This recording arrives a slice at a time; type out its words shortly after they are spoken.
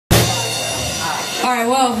Alright,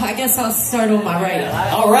 well, I guess I'll start on my right.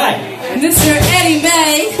 Alright. Mr. Eddie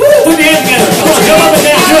May. Put your hands together. Come on, jump up and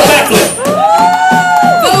down, do a backflip.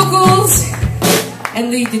 Vocals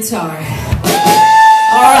and lead guitar.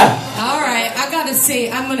 Alright. Alright, I gotta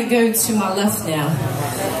say, I'm gonna go to my left now.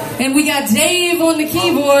 And we got Dave on the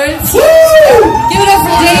keyboards. Woo! Give it up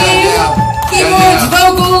for Dave. Keyboards,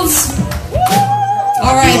 vocals.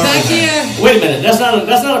 Alright, back here. Wait a minute, that's not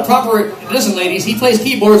a proper... Listen, ladies, he plays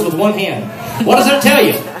keyboards with one hand. What does that tell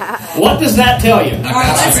you? What does that tell you?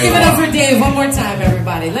 Alright, let's give it up for Dave one more time,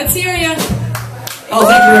 everybody. Let's hear you. Oh,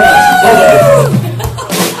 thank you very much.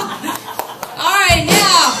 Alright,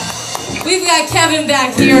 now, we've got Kevin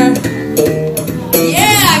back here.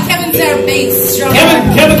 Yeah, Kevin's our bass drummer.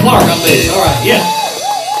 Kevin Clark on bass. Alright, yeah.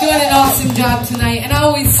 Doing an awesome job tonight. And I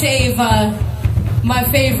always save my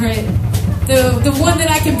favorite, the one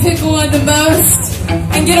that I can pick on the most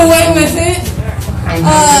and get away with it.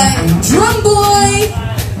 Drum boy,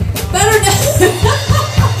 better known.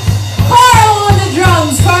 Carl on the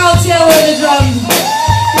drums. Carl Taylor on the drums.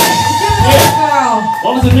 Give it up, Carl.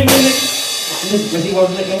 What was the nickname? What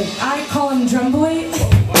was the nickname? I call him Drum Boy.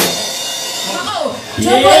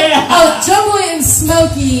 Yeah. Drum Boy and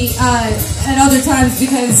Smokey at other times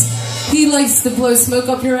because he likes to blow smoke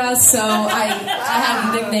up your ass, so I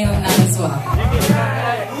have to nickname him that as well.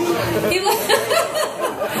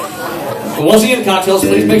 Once again, cocktails,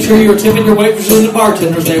 please make sure you're tipping your waitresses and the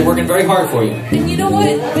bartenders. They're working very hard for you. And you know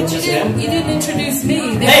what? But you didn't introduce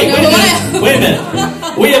me. Hey, wait a minute.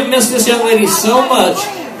 We have missed this young lady so much.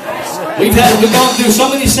 We've gone through so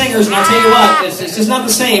many singers, and I'll tell you what, it's just not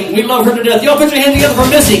the same. We love her to death. Y'all put your hands together for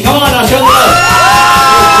Missy. Come on, I'll show the love.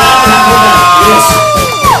 Yes.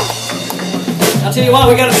 I'll tell you what,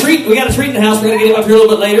 we got a treat in the house. We're going to get him up here a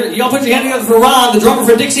little bit later. Y'all put your hand together for Ron, the drummer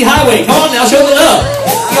for Dixie Highway. Come on now, show the love.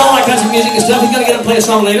 Y'all like country music and stuff. He's going to get him to play a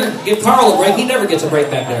song later. Give Carl a break. He never gets a break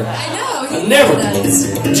back there. I know. Never.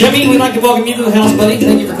 Jimmy, we'd like to welcome you to the house, buddy.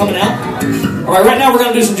 Thank you for coming out. All right, right now we're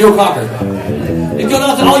going to do some Joe Cocker. It goes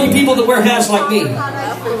out to all you people that wear hats like me.